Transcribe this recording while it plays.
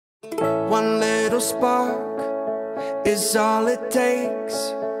One little spark is all it takes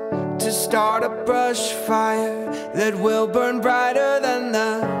to start a brush fire that will burn brighter than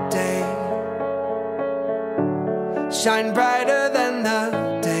the day, shine brighter than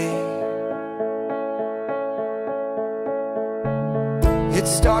the day. It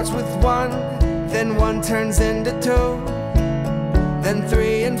starts with one, then one turns into two, then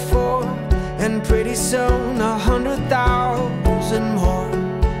 3 and 4, and pretty soon 100,000 more,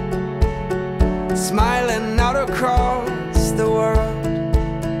 smiling out across the world.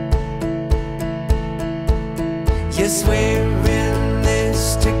 Yes, we're in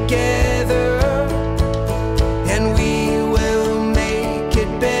this together, and we will make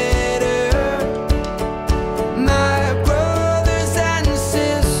it better. My brothers and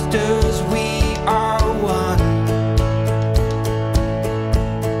sisters, we are one,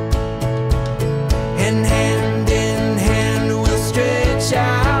 and hand in hand we'll stretch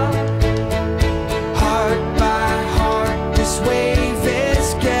out, heart by heart. This wave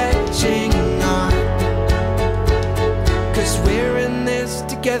is catching on, 'cause we're in this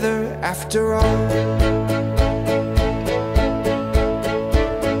together after all.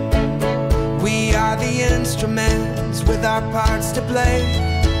 We are the instruments with our parts to play,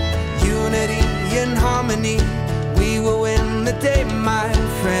 unity and harmony. We will win the day, my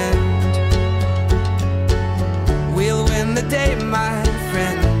friend. We'll win the day, my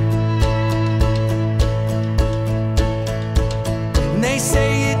friend. And they say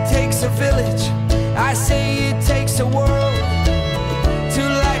it takes a village, I say it takes a world to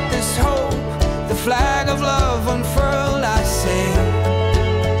light this hope, the flag of love unfurled. I say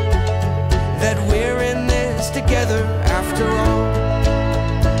that we're in this together after all.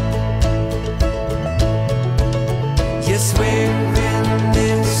 Yes, we're in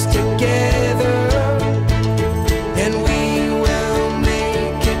this together, and we will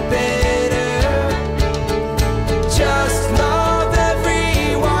make it better. Just love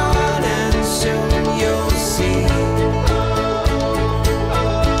everyone and soon you'll see.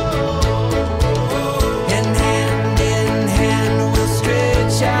 And hand in hand we'll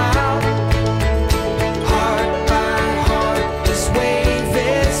stretch out, heart by heart. This wave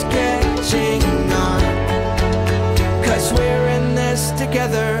is catching on, 'cause we're in this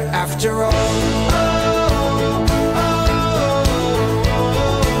together after all.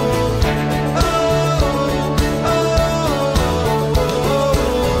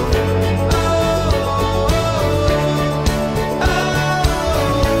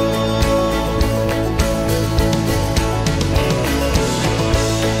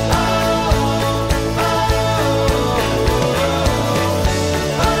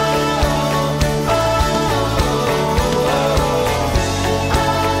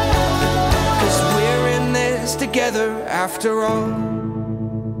 Together after all.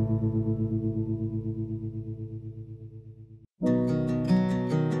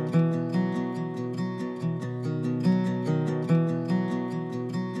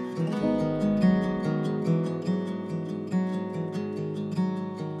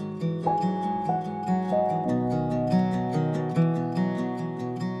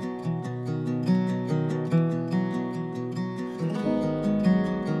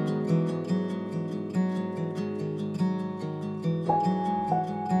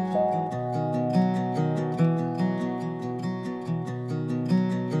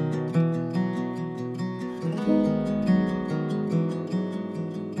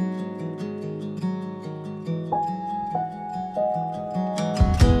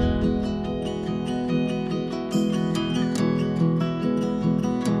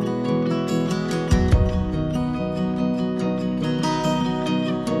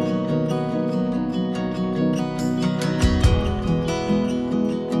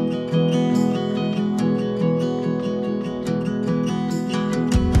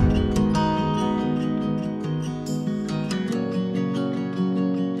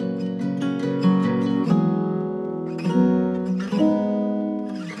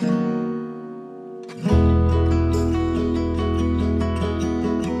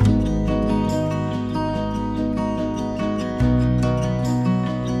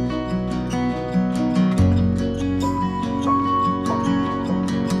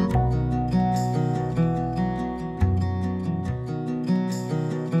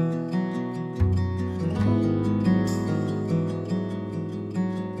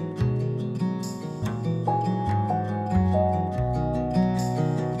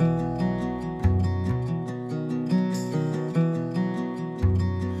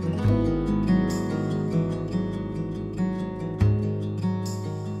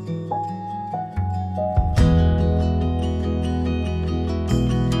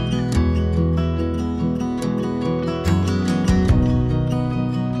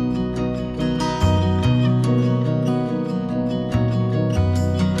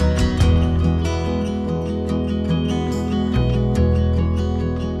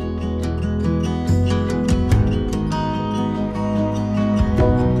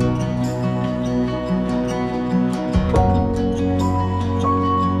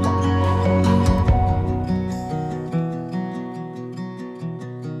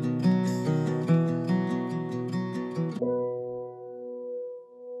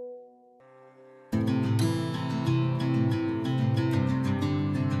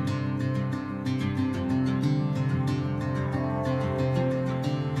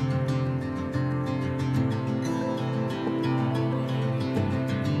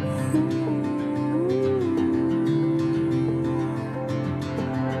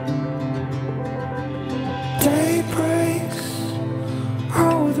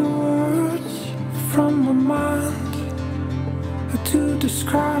 the words from my mind to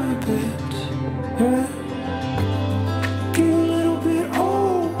describe it, yeah. Get a little bit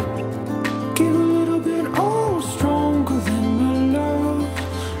old, get a little bit old, stronger than my love,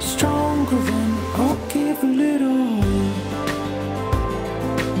 stronger than I'll give a little.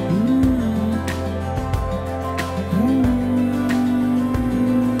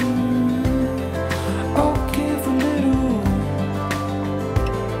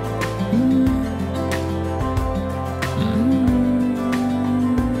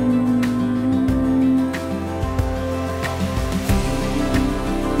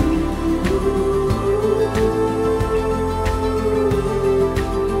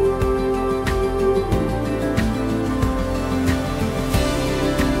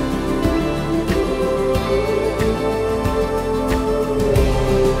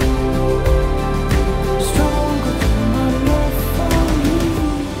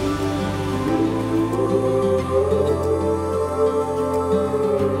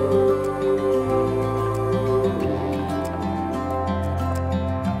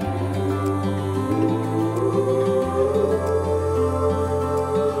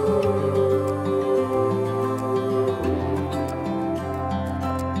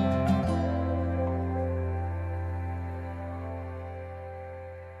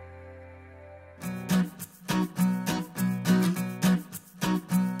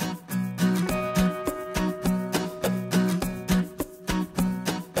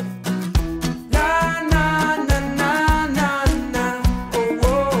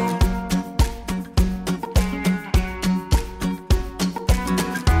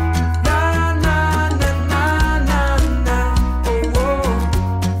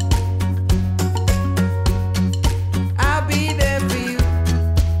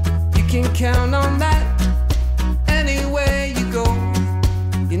 Count on that anywhere you go.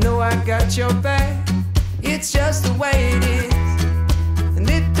 You know I got your back. It's just the way it is, and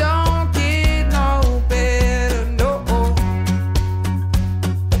it don't get no better, no.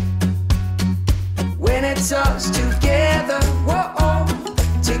 When it's us